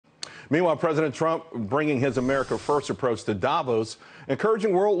Meanwhile, President Trump bringing his America First approach to Davos,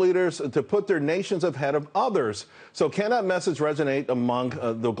 encouraging world leaders to put their nations ahead of others. So can that message resonate among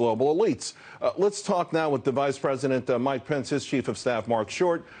the global elites? Let's talk now with the Vice President Mike Pence, his Chief of Staff, Marc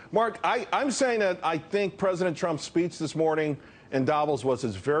Short. Marc, I'm saying that I think President Trump's speech this morning in Davos was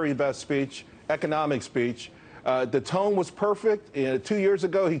his very best speech, economic speech. The tone was perfect. 2 years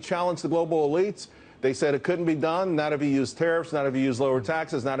ago, he challenged the global elites. They said it couldn't be done, not if you use tariffs, not if you use lower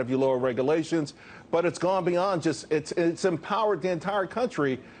taxes, not if you lower regulations. But it's gone beyond just, it's empowered the entire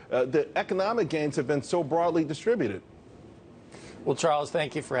country. The economic gains have been so broadly distributed. Well, Charles,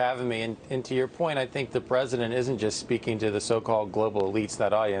 thank you for having me. And to your point, I think the president isn't just speaking to the so-called global elites,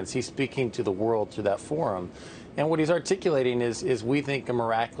 that audience. He's speaking to the world through that forum. And what he's articulating is we think, a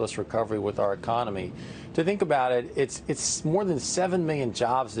miraculous recovery with our economy. To think about it, it's more than 7 million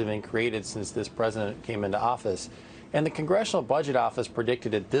jobs that have been created since this president came into office. And the Congressional Budget Office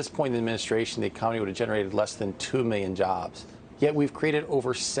predicted at this point in the administration the economy would have generated less than 2 million jobs. Yet we've created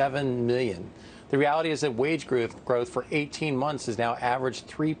over 7 million. The reality is that wage growth for 18 months has now averaged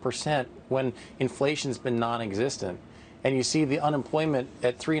 3% when inflation's been non-existent. And you see the unemployment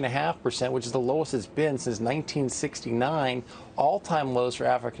at 3.5%, which is the lowest it's been since 1969, all-time lows for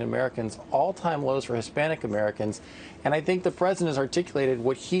African Americans, all-time lows for Hispanic Americans. And I think the president has articulated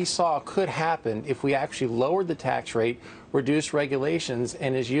what he saw could happen if we actually lowered the tax rate, reduced regulations,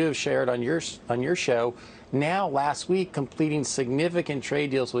 and as you have shared on your show, now last week completing significant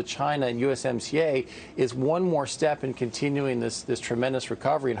trade deals with China and USMCA is one more step in continuing this tremendous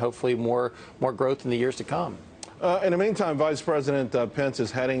recovery and hopefully more growth in the years to come. In the meantime, Vice President Pence is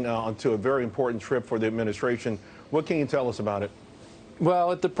heading onto a very important trip for the administration. What can you tell us about it?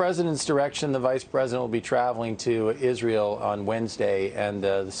 Well, at the president's direction, the vice president will be traveling to Israel on Wednesday and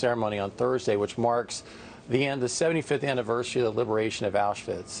the ceremony on Thursday, which marks the 75th anniversary of the liberation of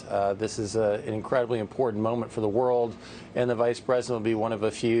Auschwitz. This is an incredibly important moment for the world, and the vice president will be one of a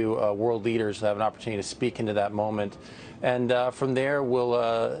few world leaders who have an opportunity to speak into that moment. And from there,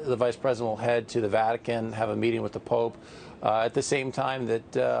 the vice president will head to the Vatican, have a meeting with the Pope, at the same time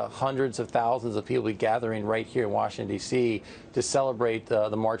that hundreds of thousands of people will be gathering right here in Washington, D.C. to celebrate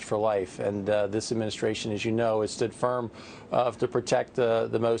the March for Life. And this administration, as you know, has stood firm to protect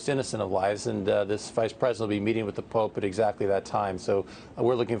the most innocent of lives. And this vice president will be meeting with the Pope at exactly that time. So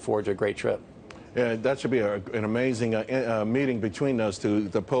we're looking forward to a great trip. Yeah, that should be an amazing meeting between those two.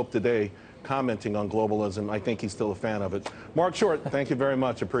 The Pope today commenting on globalism. I think he's still a fan of it. Marc Short, thank you very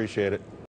much. Appreciate it.